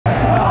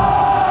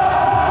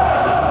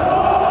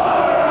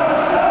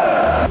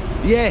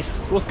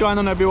Yes, what's going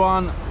on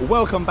everyone?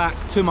 Welcome back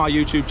to my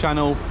YouTube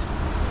channel.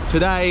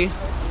 Today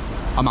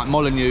I'm at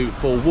Molineux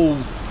for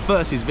Wolves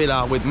versus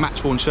Villa with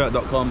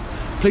matchwornshirt.com.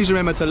 Please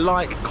remember to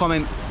like,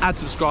 comment and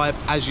subscribe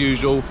as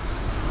usual.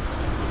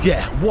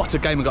 Yeah, what a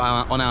game we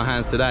got on our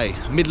hands today.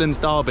 Midlands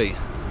derby,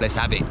 let's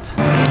have it.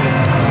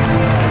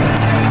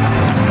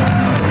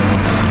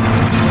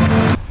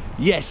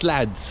 Yes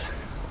lads,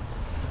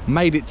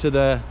 made it to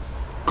the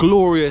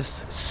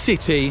glorious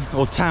city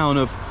or town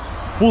of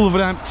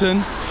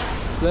Wolverhampton.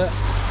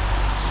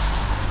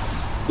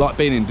 Like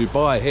being in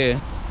Dubai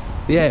here.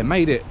 Yeah,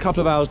 made it.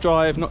 Couple of hours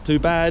drive, not too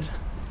bad.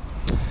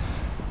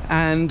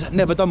 And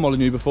never done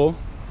Molineux before.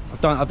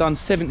 I've done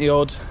 70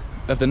 odd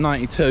of the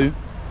 92.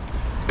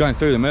 I was going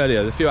through them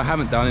earlier. There's a few I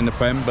haven't done in the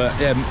Prem, but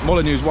yeah,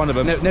 Molineux's one of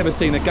them. Never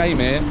seen a game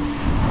here.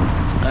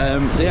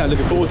 So yeah,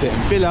 looking forward to it.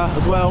 And Villa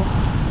as well.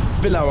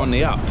 Villa are on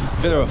the up.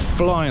 Villa are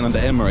flying under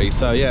Emery.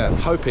 So yeah, I'm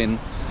hoping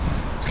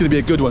it's going to be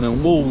a good one.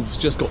 And Wolves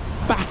just got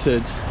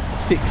battered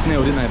 6-0,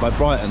 didn't they, by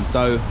Brighton?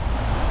 So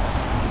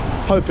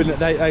hoping that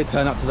they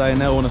turn up today and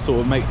they'll want to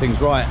sort of make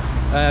things right.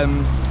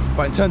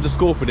 But in terms of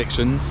score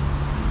predictions,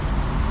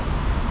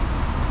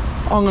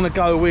 I'm going to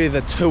go with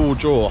a 2-2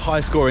 draw,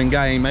 high scoring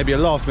game, maybe a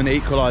last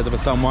minute equaliser for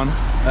someone.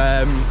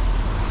 I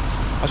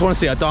just want to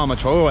see Adama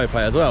Traore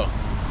play as well.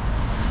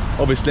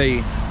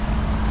 Obviously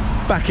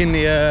back in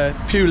the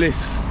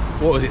Pulis,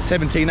 what was it,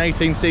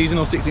 17-18 season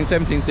or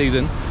 16-17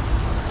 season,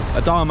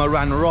 Adama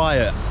ran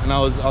riot, and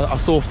I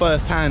saw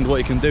firsthand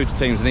what he can do to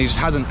teams, and he just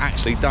hasn't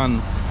actually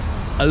done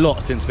a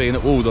lot since being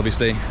at Wolves,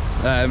 obviously.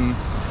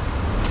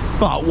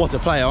 But what a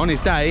player. On his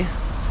day,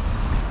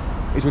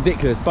 it's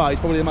ridiculous, but he's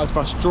probably the most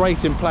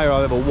frustrating player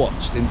I've ever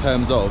watched in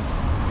terms of,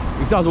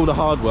 he does all the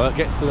hard work,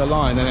 gets to the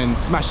line and then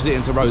smashes it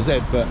into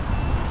Rosette. But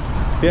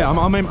yeah,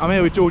 I'm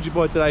here with Georgie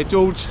boy today.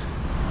 George,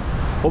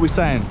 what are we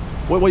saying?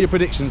 What are your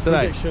predictions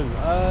today?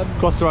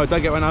 Cross the road,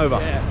 don't get run over.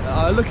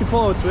 Yeah, looking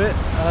forward to it.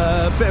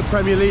 A bit of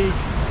Premier League.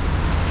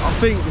 I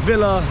think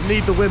Villa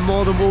need the win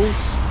more than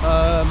Wolves.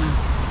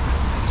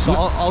 So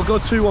I'll go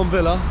 2-1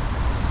 Villa.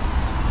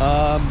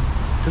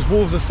 Because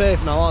Wolves are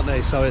safe now, aren't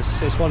they? So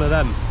it's one of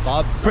them.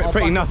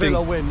 Pretty nothing.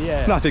 Villa win,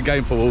 yeah. Nothing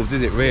game for Wolves,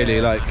 is it really?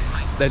 Yeah. Like,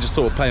 they're just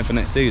sort of playing for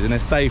next season. They're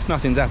safe,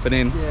 nothing's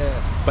happening.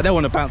 Yeah. But they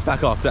want to bounce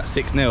back after that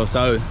 6-0.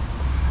 So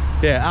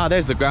yeah,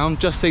 there's the ground.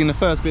 Just seen the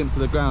first glimpse of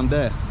the ground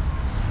there.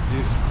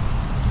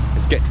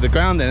 Let's get to the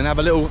ground then and have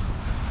a little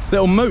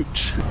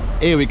mooch.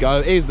 Here we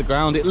go, here's the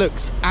ground. It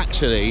looks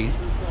actually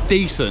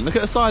decent. Look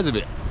at the size of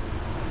it.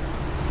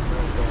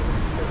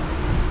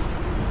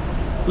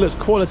 Looks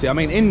quality. I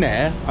mean, in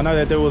there, I know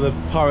they do all the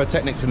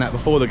pyrotechnics and that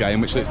before the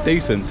game, which looks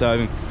decent.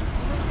 So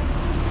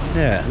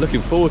yeah,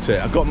 looking forward to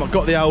it. I've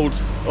got the old,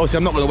 obviously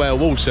I'm not going to wear a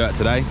Wolves shirt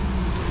today,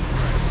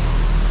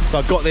 so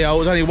I've got the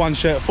old, there's only one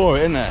shirt for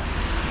it, isn't there?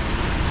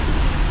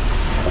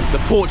 The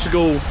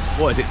Portugal,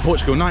 what is it,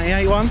 Portugal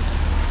 98 one?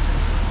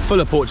 Full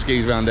of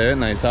Portuguese around there, isn't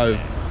they? So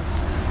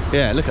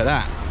yeah, look at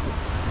that.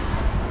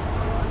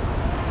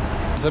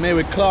 So I'm here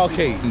with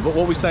Clarky. What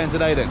are we saying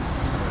today then?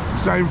 I'm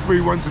saying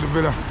 3-1 to the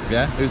Villa.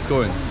 Yeah, who's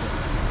scoring?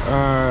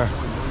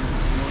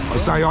 I'll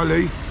say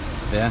Ollie.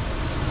 Yeah.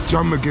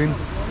 John McGinn.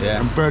 Yeah.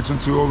 And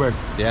Bertrand Traore.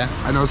 Yeah.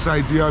 And I'll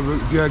say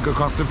Diego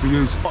Costa for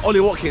use. Ollie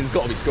Watkins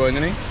got to be scoring,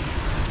 isn't he?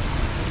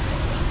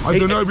 I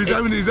don't know, he's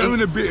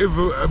having a bit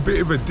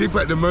of a dip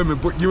at the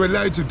moment, but you're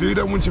allowed to do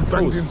that once you've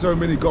banked in so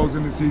many goals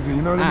in the season,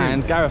 you know what I mean?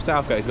 And Gareth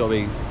Southgate's got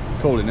to be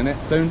calling, isn't it,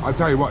 soon? I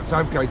tell you what,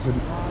 Southgate's,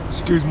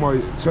 excuse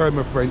my term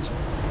of French,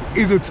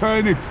 is a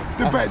turnip.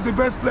 The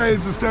best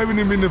players are staring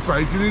him in the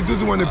face and he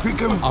doesn't want to pick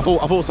them. I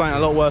thought something a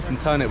lot worse than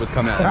turnip was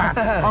coming out.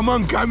 I'm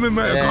on camera,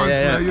 mate, I can't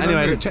swear, you know.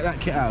 Anyway, check that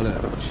kit out,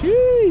 look.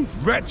 Jeez.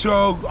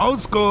 Retro, old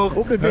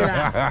school.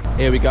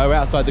 Here we go, we're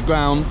outside the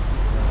ground.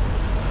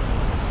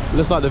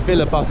 Looks like the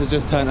Villa bus has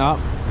just turned up.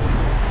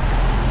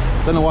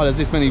 Don't know why there's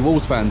this many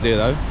Wolves fans here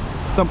though.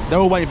 They're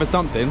all waiting for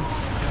something.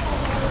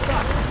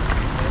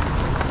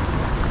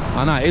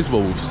 I know, it is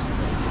Wolves.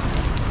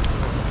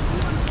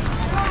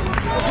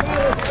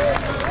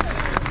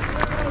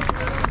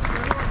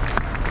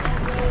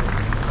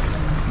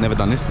 Never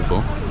done this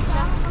before.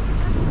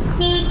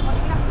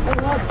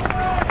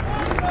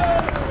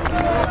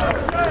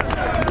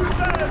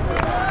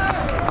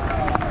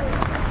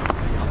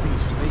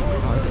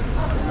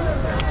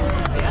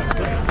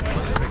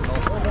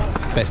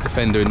 Best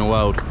defender in the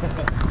world.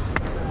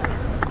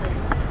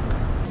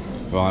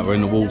 Right, we're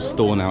in the Wolves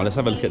store now. Let's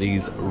have a look at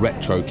these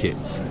retro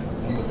kits.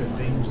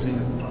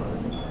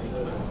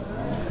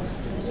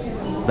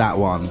 That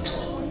one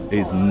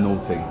is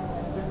naughty.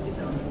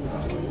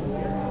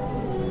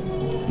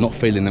 Not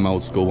feeling them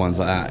old school ones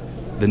like that.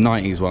 The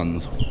 90s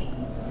ones.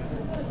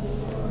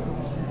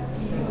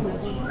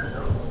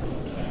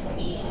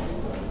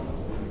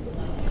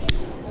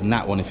 And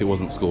that one if it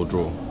wasn't score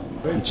draw.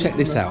 And check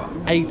this out,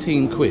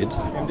 18 quid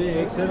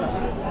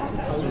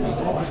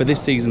for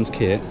this season's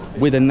kit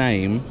with a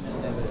name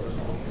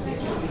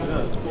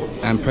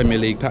and Premier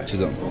League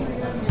patches on.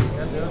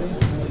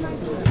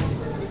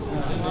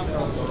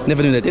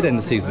 Never knew they did end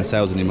the season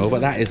sales anymore,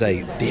 but that is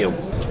a deal.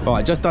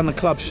 Right, just done the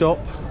club shop.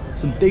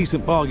 Some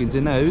decent bargains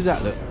in there. Who's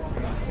that, look?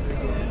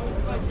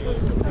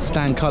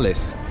 Stan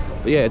Cullis.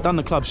 But yeah, done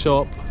the club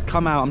shop,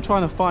 come out. I'm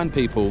trying to find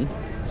people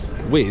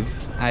with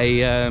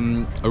a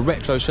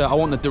retro shirt. I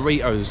want the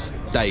Doritos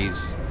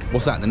days.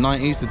 What's that, the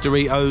 90s? The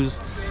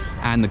Doritos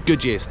and the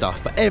Goodyear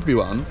stuff. But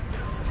everyone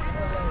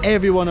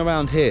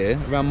around here,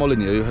 around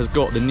Molineux, has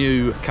got the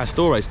new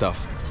Castore stuff,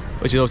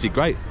 which is obviously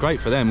great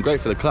for them,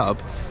 great for the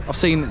club. I've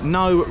seen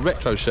no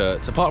retro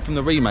shirts apart from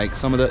the remake,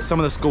 some of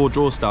the score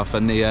draw stuff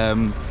and the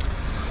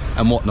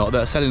and whatnot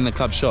that are selling in the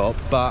club shop.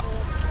 But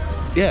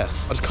yeah,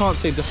 I just can't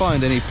seem to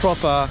find any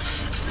proper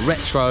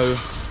retro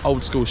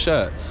old school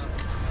shirts.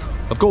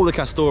 I've got all the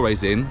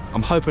Castores in.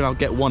 I'm hoping I'll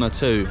get one or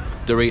two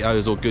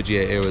Doritos or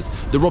Goodyear eras.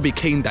 The Robbie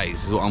Keane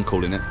days is what I'm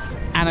calling it.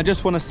 And I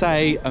just want to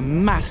say a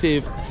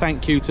massive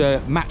thank you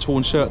to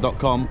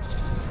matchwornshirt.com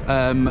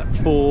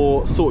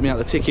for sorting me out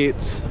the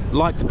tickets.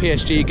 Like the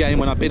PSG game,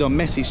 when I bid on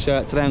Messi's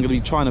shirt, today I'm going to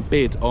be trying to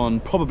bid on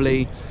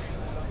probably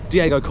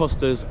Diego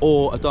Costa's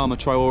or Adama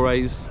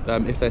Traore's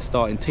if they're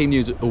starting. Team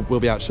news will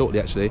be out shortly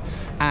actually.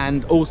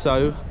 And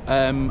also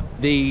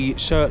the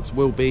shirts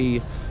will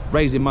be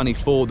raising money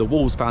for the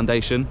Wolves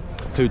Foundation,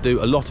 who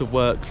do a lot of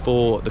work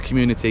for the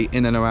community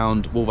in and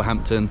around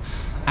Wolverhampton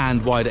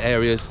and wider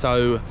areas.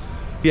 So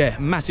yeah,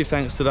 massive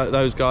thanks to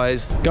those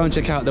guys. Go and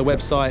check out their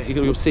website.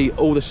 You'll see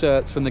all the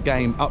shirts from the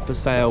game up for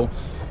sale,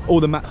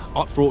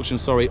 up for auction,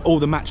 sorry, all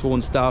the match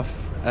worn stuff,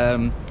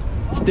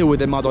 still with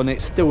their mud on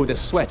it, still with their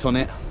sweat on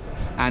it,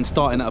 and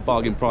starting at a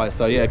bargain price.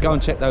 So yeah, go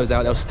and check those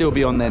out. They'll still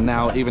be on there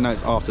now, even though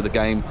it's after the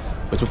game.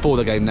 It's before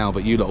the game now,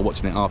 but you lot are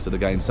watching it after the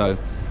game. So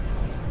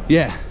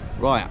yeah,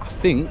 right, I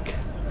think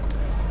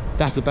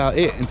that's about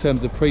it in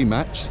terms of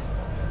pre-match.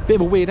 Bit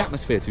of a weird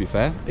atmosphere, to be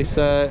fair. It's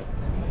a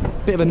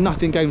bit of a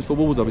nothing game for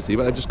Wolves, obviously,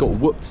 but they've just got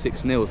whooped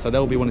 6-0, so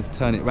they'll be wanting to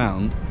turn it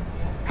round.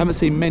 Haven't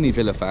seen many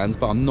Villa fans,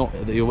 but I'm not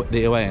at the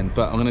away end.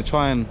 But I'm going to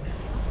try and,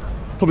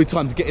 probably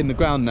time to get in the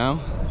ground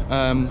now.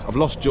 I've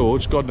lost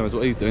George, God knows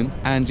what he's doing,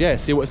 and yeah,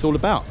 see what it's all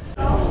about.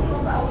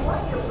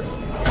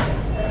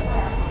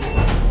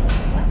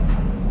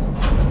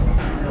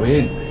 We're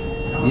in.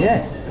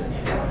 Yes.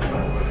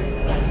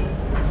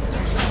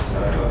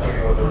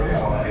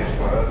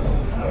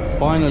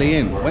 Finally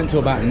in. Went to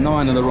about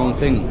 9 of the wrong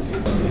things.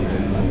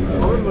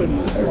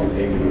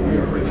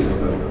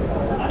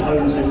 At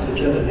home since the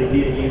turn of the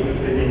year, you have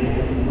been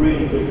in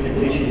really good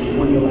condition. You've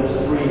won your last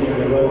 3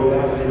 in a row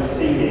without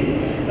conceding.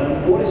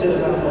 What is it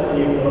about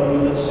Molineux at the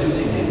moment that's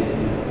suiting you?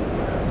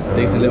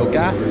 Decent little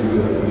gaff.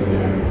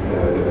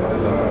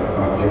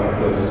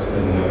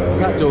 What's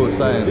that George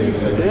saying?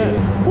 Decent,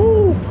 yeah.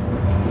 Woo!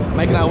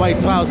 Making our way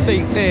to our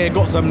seats here.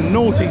 Got some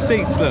naughty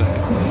seats, look.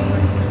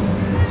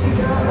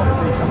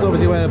 That's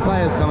obviously where the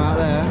players come out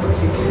there.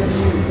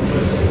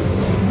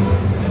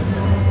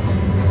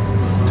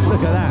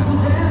 Look at that.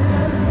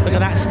 Look at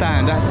that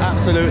stand. That's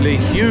absolutely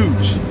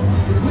huge.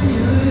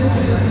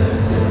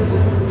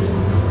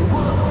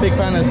 Big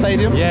fan of the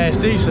stadium? Yeah, it's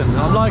decent.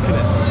 I'm liking it.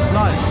 It's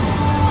nice.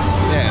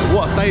 Yeah,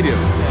 what a stadium.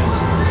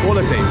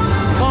 Quality.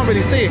 You can't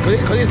really see it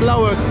because it's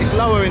lower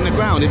in the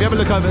ground. If you ever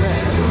look over there,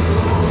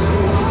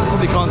 you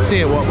probably can't see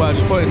it where I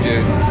just pointed to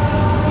you.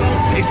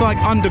 It's like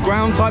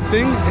underground type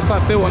thing. It's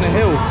like built on a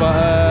hill,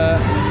 but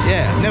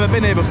yeah, never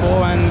been here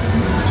before, and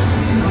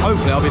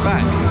hopefully I'll be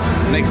back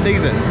next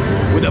season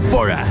with a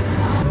Bora.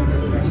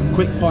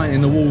 Quick pint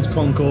in the Wolves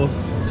concourse.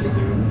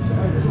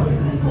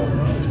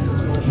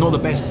 Not the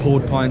best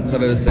poured pints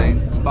I've ever seen,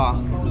 but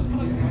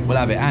we'll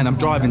have it. And I'm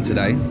driving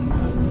today,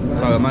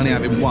 so I'm only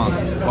having one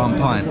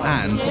pint.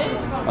 And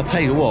I'll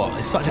tell you what,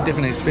 it's such a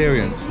different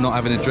experience not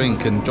having a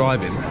drink and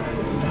driving.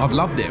 I've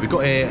loved it. We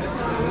got here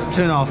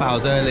 2.5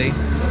 hours early.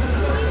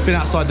 Been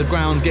outside the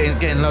ground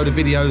getting a load of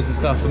videos and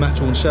stuff for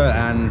Match Worn Shirt,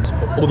 and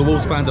all the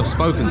Wolves fans I've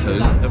spoken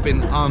to have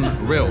been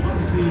unreal.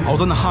 I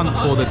was on the hunt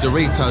for the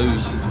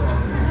Doritos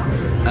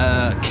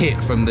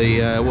kit from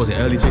the what was it,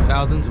 early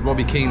 2000s,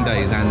 Robbie Keane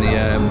days and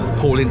the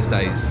Paul Ince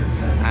days,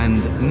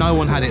 and no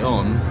one had it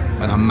on,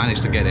 and I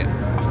managed to get it.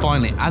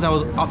 Finally, as I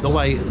was up the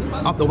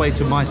way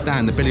to my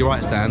stand, the Billy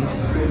Wright stand,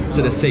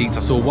 to the seats,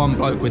 I saw one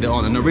bloke with it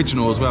on, an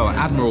original as well, an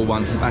Admiral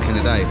one from back in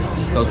the day.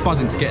 So I was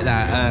buzzing to get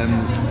that,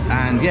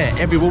 and yeah,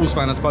 every Wolves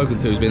fan I've spoken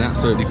to has been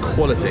absolutely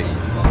quality.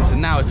 So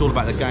now it's all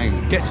about the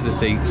game. Get to the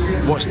seats,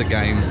 watch the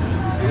game,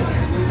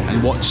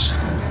 and watch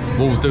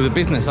Wolves do the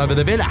business over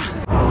the Villa.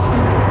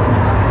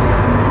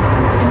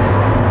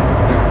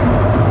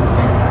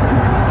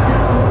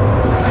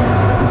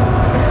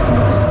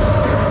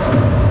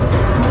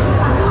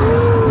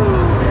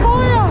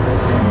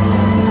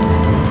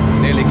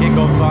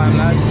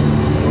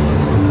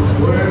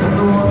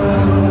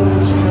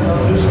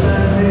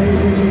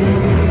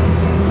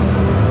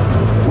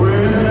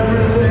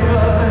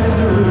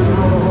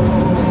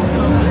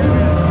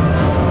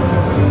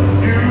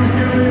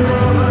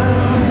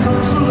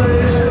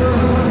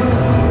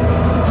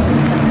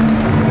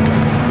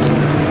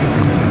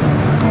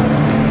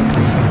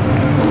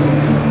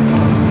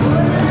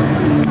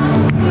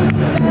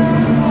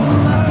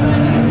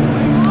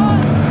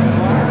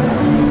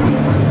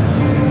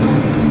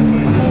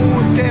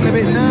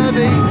 Bit nervous.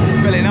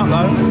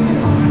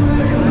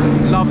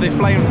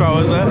 bit of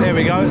flamethrowers. Here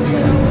we go.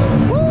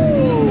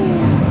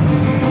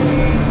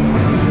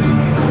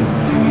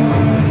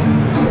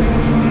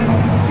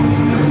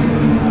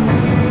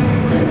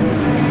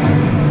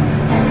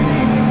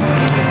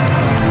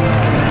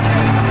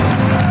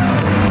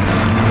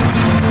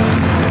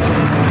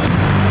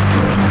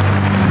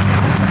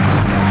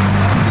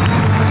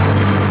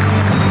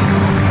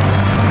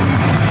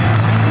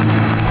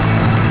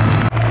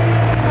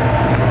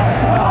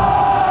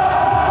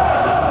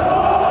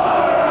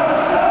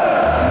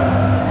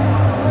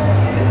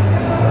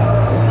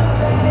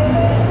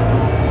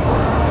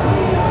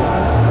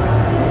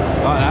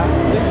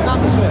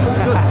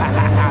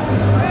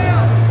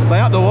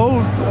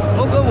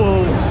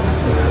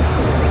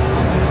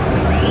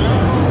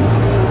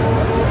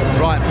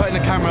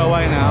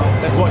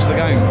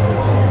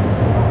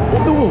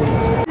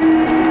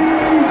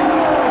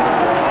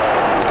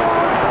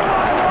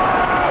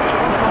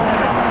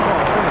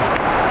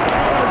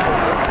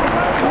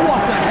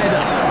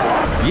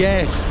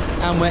 Yes,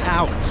 and we're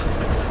out.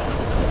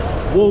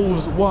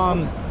 Wolves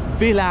 1,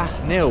 Villa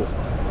 0.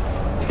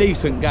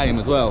 Decent game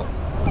as well.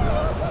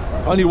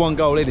 Only one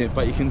goal in it,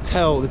 but you can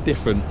tell the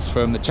difference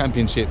from the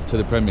Championship to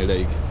the Premier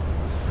League.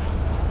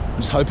 I'm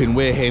just hoping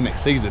we're here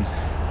next season.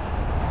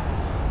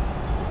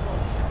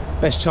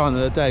 Best chant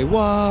of the day.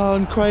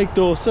 1, Craig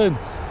Dawson.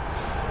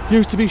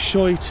 Used to be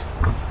shite,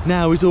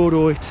 now he's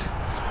alright.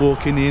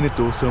 Walking in a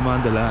Dawson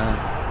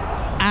Wonderland.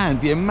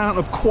 And the amount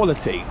of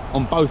quality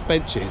on both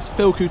benches.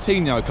 Phil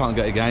Coutinho can't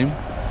get a game.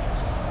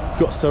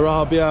 Got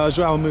Sarabia,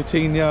 Joao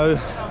Moutinho.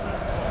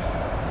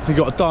 We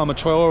got Adama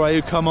Traore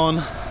who come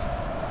on.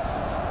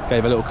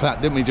 Gave a little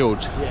clap, didn't we,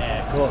 George?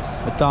 Yeah, of course.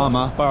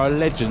 Adama, Borough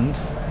legend.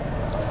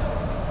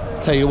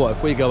 Tell you what,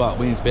 if we go up,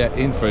 we need to be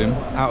in for him.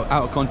 Out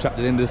of contract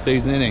at the end of the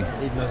season, isn't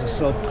he? Even as a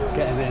sub,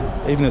 get him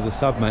in. Even as a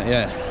sub, mate,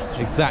 yeah,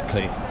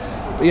 exactly.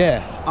 But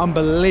yeah,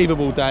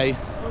 unbelievable day.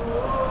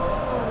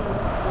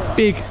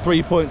 Big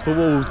 3 points for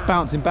Wolves,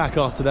 bouncing back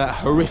after that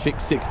horrific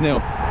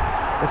 6-0.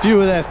 A few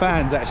of their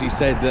fans actually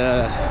said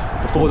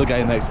before the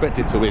game they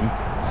expected to win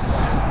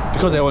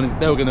because they were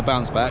going to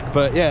bounce back,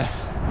 but yeah,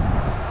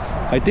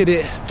 they did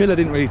it. Villa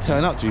didn't really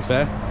turn up, to be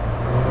fair.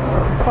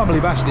 Can't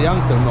believe Ashley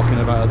Young's still knocking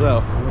about as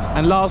well.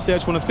 And lastly, I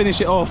just want to finish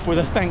it off with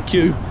a thank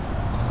you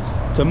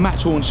to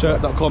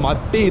matchwornshirt.com. I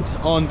bid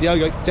on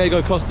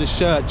Diego Costa's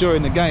shirt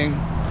during the game.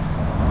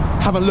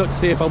 Haven't looked to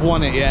see if I've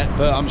won it yet,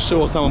 but I'm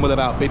sure someone will have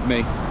outbid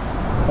me.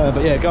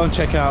 But yeah, go and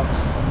check out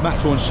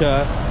Match Worn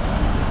Shirt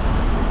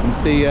and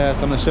see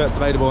some of the shirts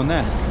available on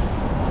there.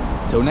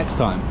 Till next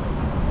time,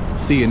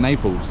 see you in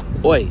Naples.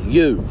 Oi,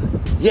 you.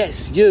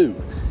 Yes, you.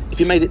 If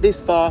you made it this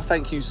far,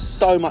 thank you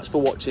so much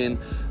for watching.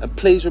 And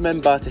please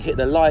remember to hit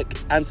the like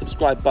and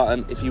subscribe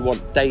button if you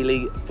want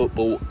daily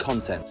football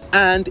content.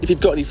 And if you've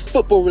got any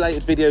football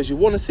related videos you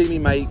want to see me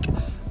make,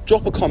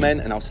 drop a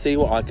comment and I'll see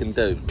what I can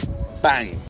do. Bang.